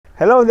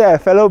Hello there,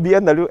 fellow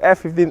BMW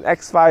F15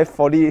 X5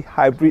 40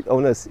 hybrid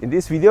owners. In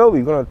this video,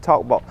 we're going to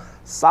talk about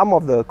some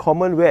of the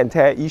common wear and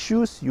tear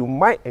issues you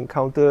might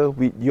encounter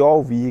with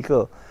your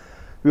vehicle.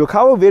 We'll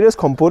cover various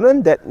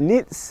components that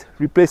needs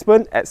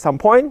replacement at some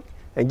point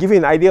and give you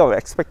an idea of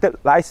expected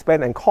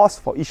lifespan and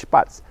cost for each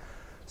parts.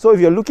 So if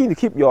you're looking to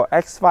keep your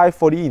X5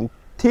 40 in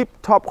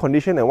tip-top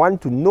condition and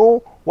want to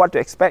know what to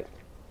expect,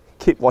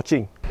 keep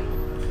watching.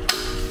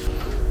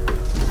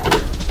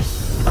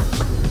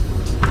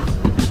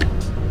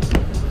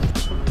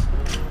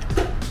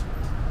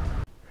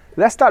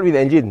 Let's start with the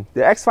engine.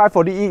 The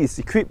X540e is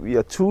equipped with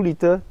a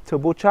 2-litre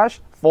turbocharged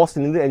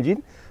 4-cylinder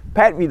engine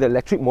paired with an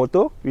electric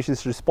motor, which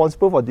is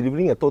responsible for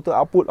delivering a total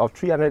output of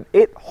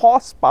 308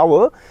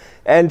 horsepower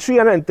and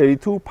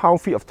 332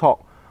 pound-feet of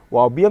torque.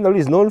 While BMW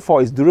is known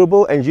for its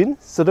durable engine,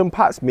 certain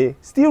parts may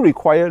still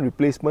require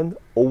replacement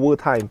over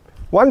time.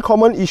 One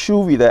common issue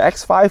with the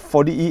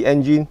X540e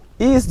engine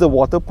is the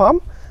water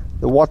pump.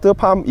 The water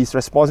pump is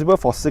responsible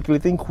for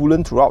circulating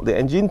coolant throughout the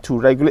engine to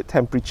regulate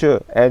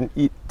temperature, and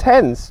it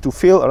tends to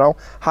fail around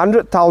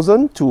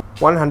 100,000 to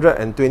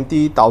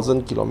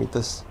 120,000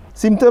 kilometers.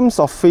 Symptoms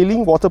of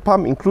failing water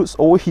pump includes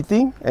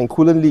overheating and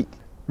coolant leak.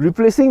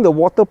 Replacing the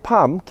water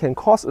pump can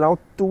cost around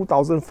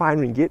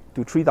 2,500 ringgit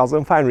to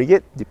 3,500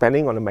 ringgit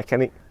depending on the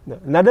mechanic.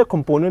 Another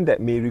component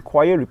that may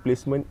require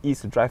replacement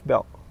is the drive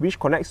belt, which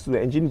connects to the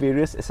engine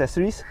various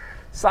accessories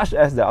such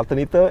as the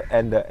alternator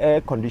and the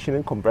air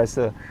conditioning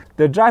compressor.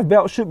 The drive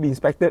belt should be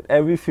inspected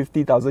every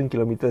 50,000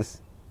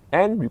 kilometers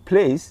and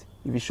replaced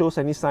if it shows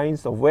any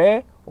signs of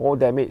wear or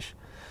damage,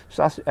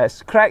 such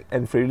as crack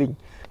and fraying.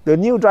 The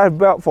new drive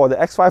belt for the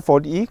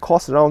X540e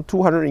costs around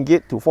 200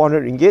 ringgit to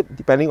 400 ringgit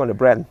depending on the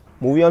brand.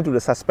 Moving on to the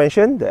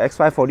suspension, the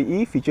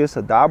X540e features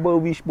a double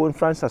wishbone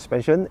front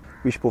suspension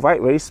which provide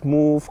very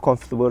smooth,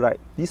 comfortable ride.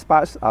 These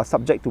parts are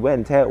subject to wear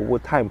and tear over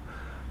time.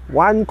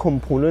 One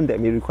component that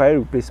may require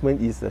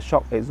replacement is the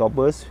shock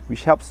absorbers,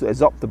 which helps to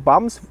absorb the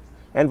bumps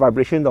and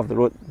vibration of the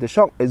road. The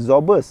shock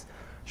absorbers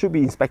should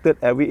be inspected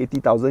every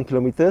 80,000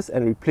 kilometers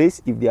and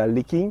replaced if they are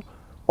leaking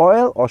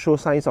oil or show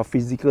signs of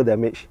physical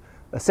damage.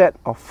 A set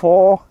of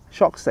 4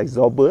 shock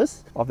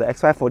absorbers of the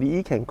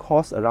X540e can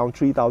cost around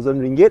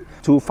 3,000 ringgit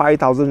to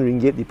 5,000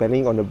 ringgit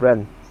depending on the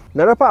brand.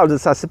 Another part of the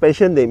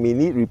suspension that may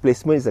need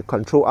replacement is the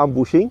control arm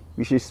bushing,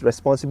 which is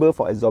responsible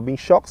for absorbing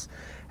shocks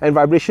and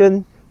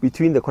vibration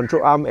between the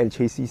control arm and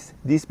chassis.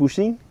 This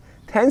bushing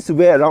tends to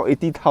weigh around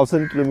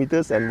 80,000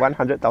 kilometers and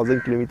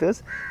 100,000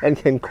 kilometers and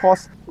can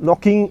cause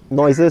knocking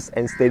noises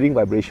and steering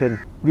vibration.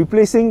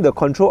 Replacing the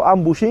control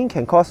arm bushing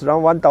can cost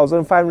around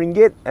 1,500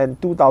 ringgit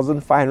and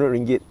 2,500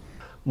 ringgit.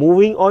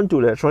 Moving on to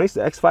electronics,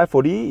 the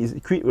X540e is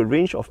equipped with a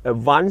range of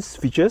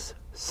advanced features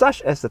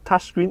such as the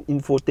touchscreen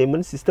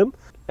infotainment system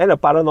and a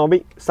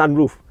panoramic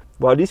sunroof.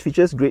 While these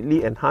features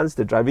greatly enhance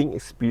the driving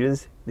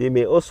experience, they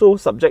may also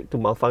subject to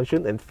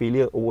malfunction and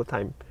failure over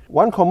time.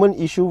 One common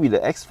issue with the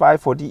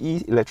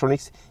X540e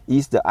electronics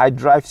is the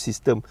iDrive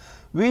system,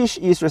 which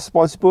is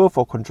responsible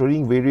for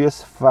controlling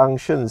various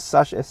functions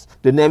such as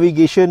the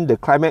navigation, the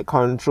climate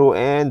control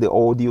and the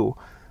audio.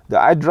 The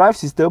iDrive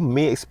system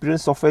may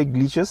experience software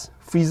glitches,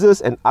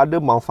 freezes and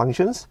other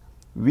malfunctions,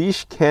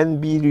 which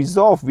can be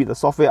resolved with a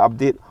software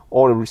update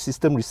or a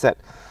system reset.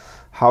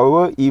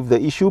 However, if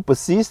the issue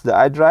persists, the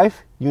iDrive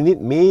unit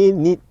may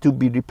need to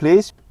be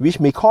replaced, which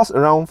may cost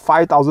around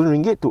 5,000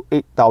 ringgit to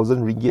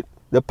 8,000 ringgit.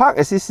 The park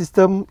assist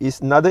system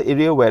is another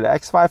area where the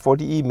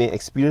X540e may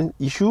experience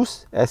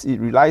issues as it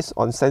relies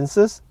on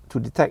sensors to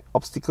detect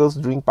obstacles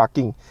during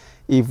parking.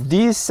 If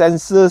these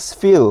sensors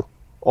fail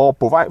or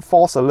provide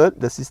false alert,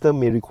 the system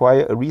may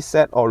require a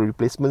reset or a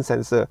replacement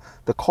sensor.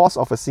 The cost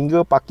of a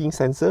single parking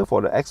sensor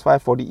for the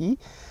X540e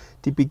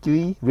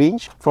typically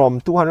range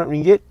from 200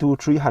 ringgit to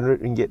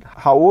 300 ringgit.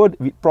 However,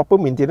 with proper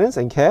maintenance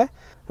and care,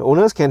 the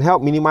owners can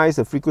help minimize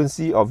the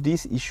frequency of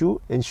this issue,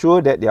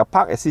 ensure that their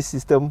park assist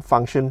system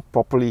function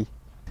properly.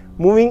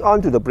 Moving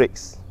on to the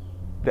brakes.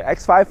 The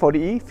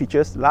X540e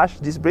features large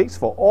disc brakes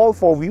for all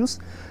 4 wheels,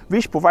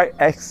 which provide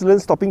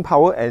excellent stopping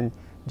power and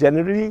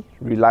generally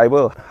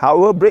reliable.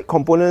 However, brake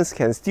components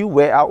can still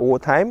wear out over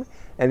time,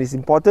 and it's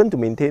important to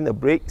maintain a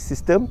brake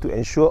system to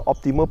ensure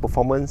optimal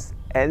performance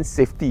and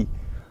safety.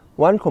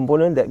 One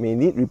component that may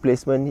need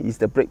replacement is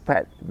the brake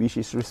pad, which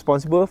is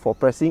responsible for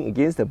pressing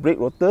against the brake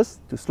rotors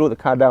to slow the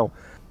car down.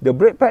 The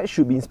brake pad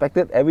should be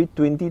inspected every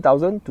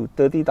 20,000 to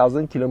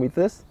 30,000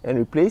 kilometers and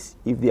replaced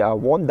if they are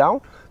worn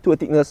down to a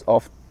thickness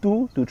of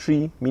 2 to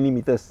 3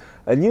 millimeters.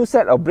 A new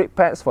set of brake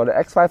pads for the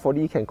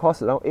X540 can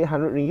cost around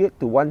 800 ringgit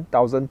to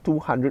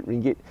 1,200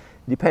 ringgit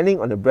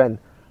depending on the brand.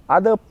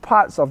 Other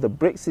parts of the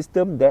brake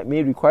system that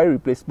may require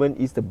replacement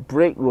is the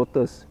brake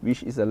rotors,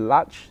 which is a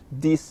large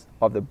disc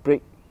of the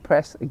brake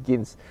press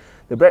against.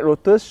 The brake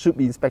rotors should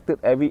be inspected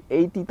every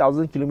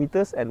 80,000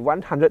 kilometers and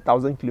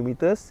 100,000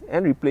 kilometers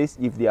and replaced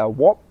if they are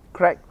warped,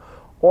 cracked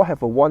or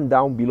have a worn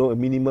down below a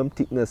minimum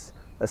thickness.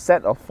 A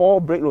set of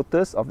 4 brake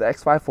rotors of the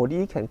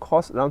X540e can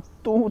cost around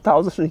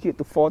 2,000 ringgit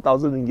to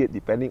 4,000 ringgit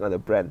depending on the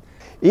brand.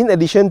 In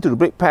addition to the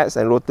brake pads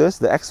and rotors,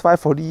 the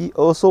X540e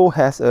also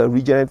has a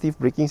regenerative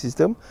braking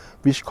system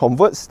which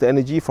converts the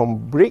energy from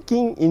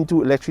braking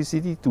into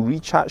electricity to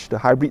recharge the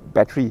hybrid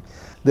battery.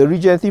 The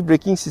regenerative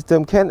braking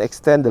system can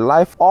extend the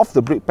life of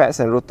the brake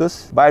pads and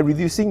rotors by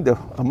reducing the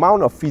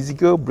amount of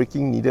physical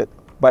braking needed,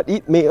 but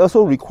it may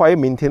also require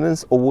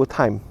maintenance over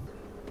time.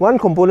 One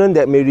component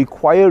that may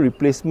require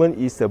replacement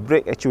is the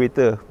brake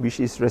actuator, which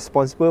is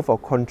responsible for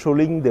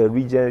controlling the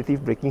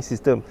regenerative braking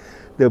system.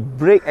 The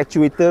brake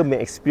actuator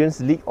may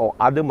experience leak or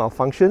other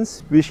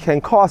malfunctions, which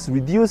can cause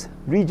reduced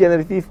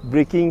regenerative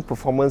braking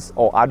performance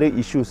or other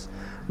issues.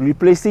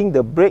 Replacing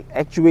the brake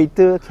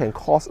actuator can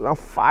cost around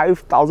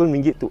 5,000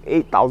 ringgit to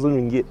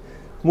 8,000 ringgit.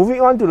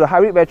 Moving on to the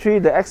hybrid battery,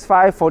 the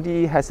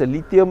X540e has a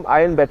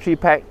lithium-ion battery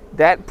pack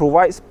that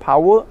provides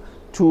power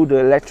to the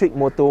electric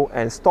motor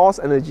and stores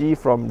energy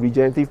from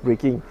regenerative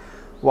braking.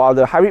 While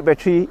the hybrid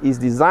battery is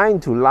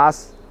designed to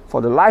last for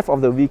the life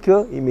of the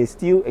vehicle, it may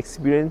still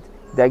experience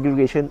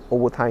degradation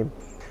over time,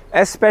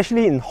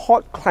 especially in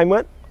hot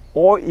climate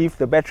or if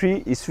the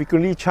battery is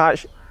frequently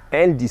charged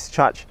and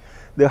discharged.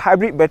 The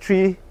hybrid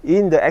battery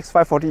in the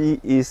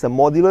X540e is a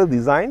modular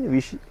design,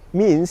 which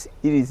means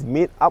it is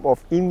made up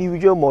of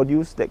individual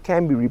modules that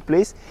can be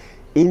replaced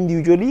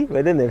individually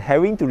rather than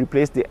having to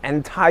replace the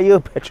entire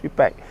battery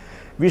pack,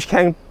 which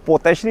can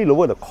potentially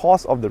lower the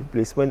cost of the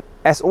replacement,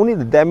 as only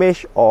the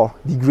damaged or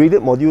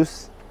degraded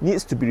modules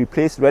needs to be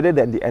replaced rather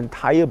than the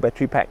entire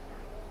battery pack.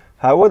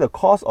 However, the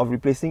cost of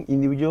replacing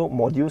individual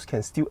modules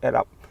can still add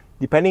up,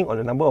 depending on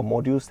the number of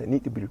modules that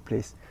need to be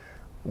replaced.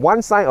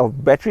 One sign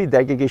of battery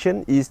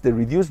degradation is the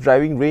reduced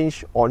driving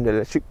range on the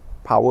electric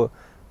power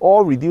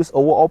or reduced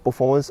overall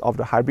performance of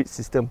the hybrid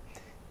system.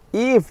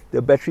 If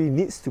the battery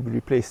needs to be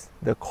replaced,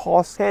 the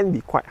cost can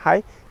be quite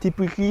high,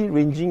 typically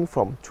ranging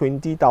from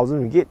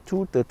 20,000 ringgit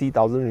to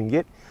 30,000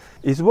 ringgit.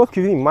 It's worth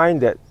keeping in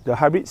mind that the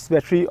hybrid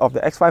battery of the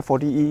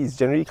X540e is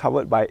generally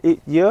covered by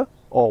 8-year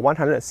or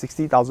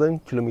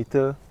 160,000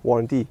 km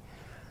warranty.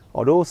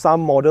 Although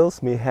some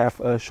models may have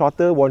a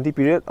shorter warranty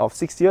period of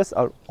 6 years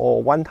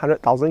or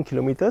 100,000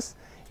 kilometers,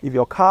 if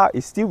your car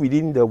is still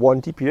within the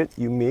warranty period,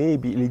 you may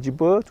be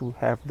eligible to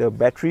have the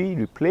battery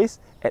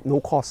replaced at no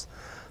cost.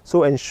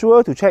 So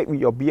ensure to check with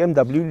your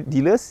BMW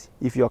dealers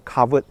if you're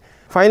covered.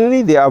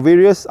 Finally, there are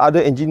various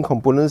other engine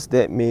components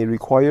that may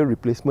require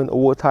replacement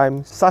over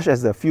time, such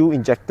as the fuel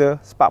injector,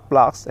 spark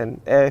plugs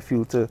and air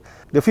filter.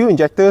 The fuel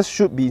injectors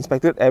should be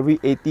inspected every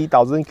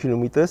 80,000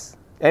 kilometers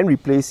and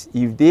replaced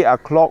if they are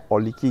clogged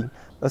or leaking.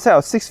 A set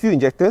of 6 fuel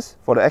injectors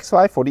for the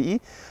X540e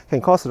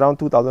can cost around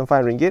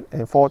 2,500 ringgit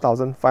and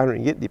 4,500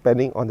 ringgit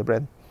depending on the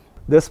brand.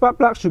 The spark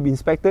plugs should be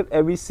inspected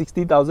every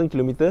 60,000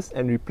 kilometers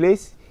and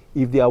replaced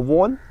if they are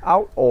worn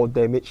out or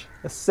damaged.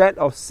 A set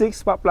of 6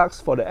 spark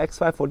plugs for the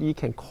X540e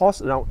can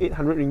cost around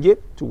 800 ringgit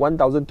to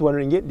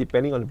 1,200 ringgit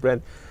depending on the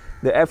brand.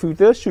 The air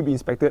filter should be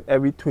inspected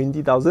every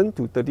 20,000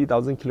 to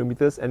 30,000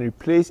 kilometers and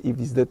replaced if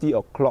it's dirty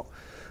or clogged.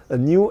 A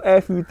new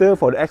air filter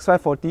for the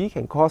X540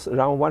 can cost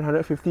around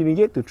 150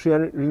 ringgit to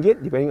 300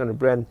 ringgit depending on the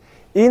brand.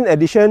 In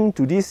addition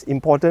to these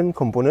important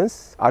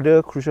components,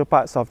 other crucial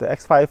parts of the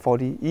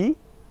X540e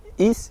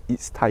is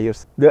its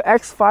tires. The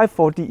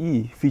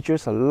X540e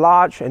features a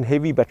large and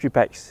heavy battery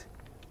packs,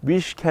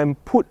 which can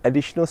put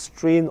additional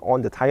strain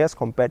on the tires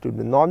compared to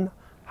the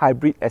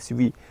non-hybrid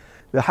SUV.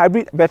 The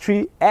hybrid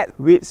battery adds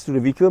weights to the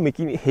vehicle,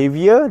 making it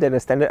heavier than the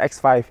standard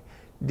X5.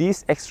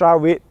 This extra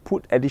weight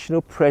put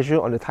additional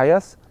pressure on the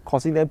tires,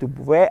 causing them to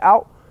wear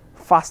out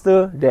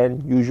faster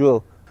than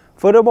usual.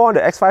 Furthermore, the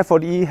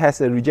X540e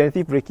has a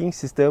regenerative braking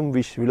system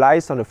which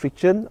relies on the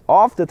friction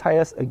of the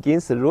tires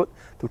against the road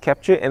to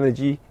capture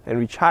energy and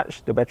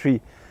recharge the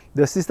battery.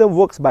 The system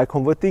works by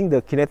converting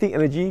the kinetic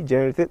energy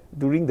generated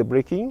during the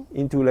braking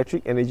into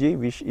electric energy,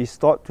 which is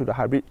stored to the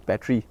hybrid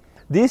battery.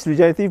 This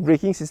regenerative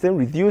braking system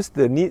reduces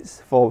the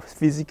needs for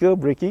physical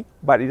braking,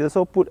 but it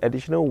also puts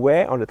additional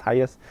wear on the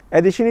tires.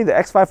 Additionally, the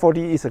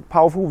X540 is a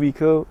powerful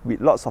vehicle with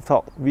lots of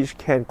torque, which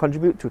can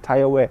contribute to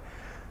tire wear.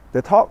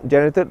 The torque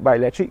generated by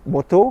electric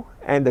motor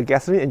and the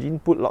gasoline engine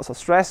put lots of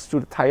stress to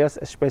the tires,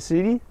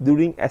 especially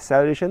during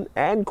acceleration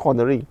and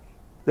cornering.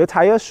 The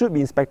tires should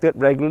be inspected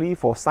regularly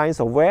for signs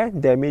of wear,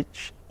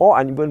 damage, or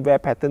uneven wear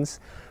patterns,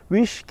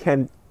 which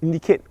can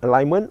indicate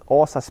alignment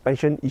or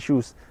suspension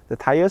issues. The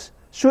tires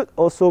should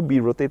also be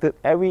rotated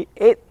every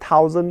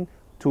 8,000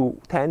 to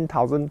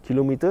 10,000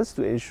 kilometers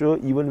to ensure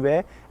even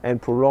wear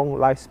and prolonged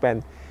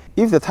lifespan.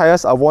 If the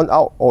tires are worn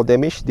out or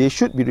damaged, they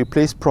should be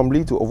replaced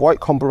promptly to avoid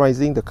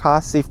compromising the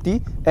car's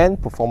safety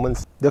and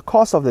performance. The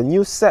cost of the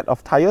new set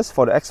of tires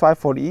for the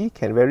X540e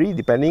can vary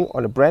depending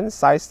on the brand,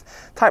 size,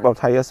 type of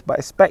tires, but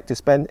expect to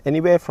spend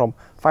anywhere from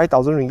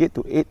 5,000 ringgit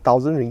to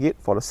 8,000 ringgit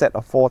for the set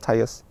of 4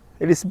 tires.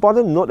 It is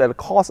important to note that the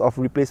cost of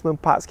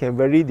replacement parts can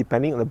vary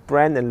depending on the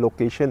brand and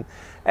location,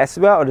 as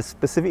well as the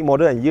specific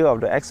model and year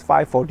of the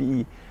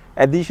X540e.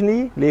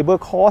 Additionally, labour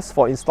costs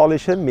for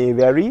installation may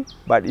vary,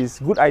 but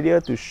it's a good idea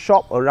to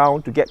shop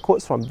around to get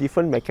quotes from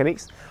different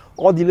mechanics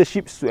or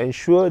dealerships to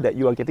ensure that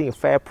you are getting a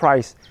fair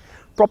price.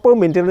 Proper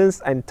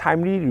maintenance and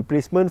timely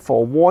replacement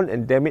for worn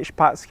and damaged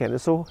parts can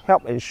also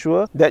help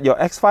ensure that your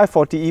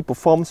X540e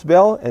performs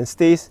well and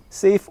stays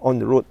safe on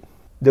the road.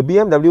 The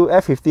BMW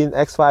F15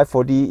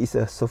 X540e is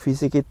a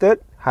sophisticated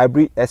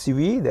hybrid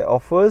SUV that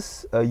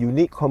offers a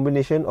unique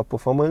combination of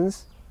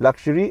performance,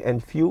 luxury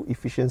and fuel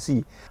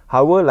efficiency.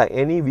 However, like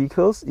any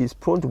vehicles, it's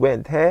prone to wear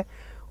and tear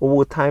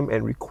over time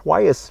and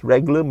requires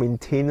regular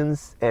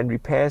maintenance and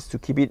repairs to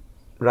keep it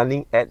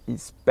running at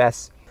its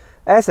best.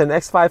 As an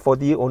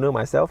X540 owner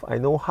myself, I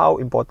know how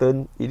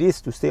important it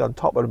is to stay on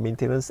top of the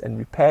maintenance and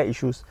repair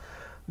issues.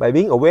 By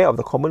being aware of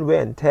the common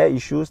wear and tear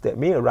issues that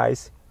may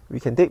arise,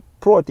 we can take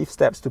proactive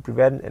steps to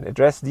prevent and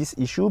address these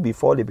issues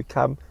before they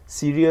become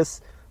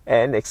serious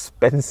and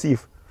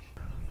expensive.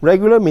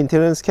 Regular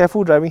maintenance,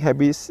 careful driving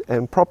habits,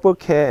 and proper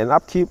care and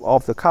upkeep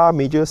of the car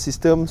major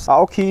systems are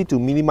all key to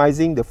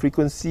minimizing the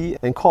frequency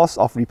and cost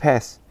of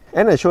repairs,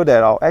 and ensure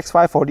that our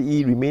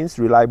X540e remains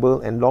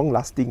reliable and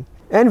long-lasting.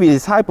 And with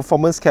its high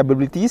performance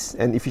capabilities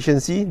and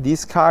efficiency,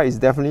 this car is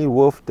definitely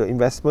worth the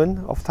investment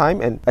of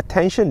time and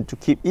attention to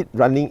keep it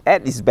running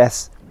at its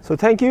best. So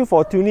thank you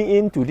for tuning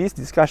in to this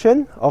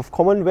discussion of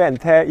common wear and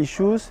tear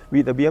issues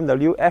with the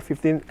BMW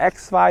F15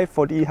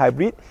 X540e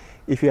Hybrid.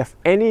 If you have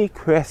any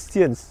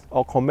questions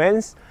or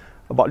comments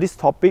about this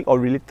topic or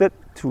related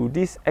to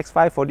this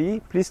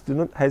X540e, please do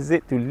not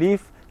hesitate to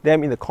leave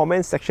them in the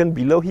comment section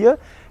below here.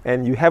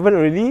 And you haven't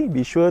already,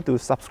 be sure to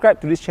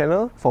subscribe to this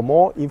channel for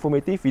more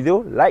informative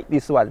video like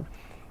this one.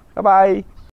 Bye bye.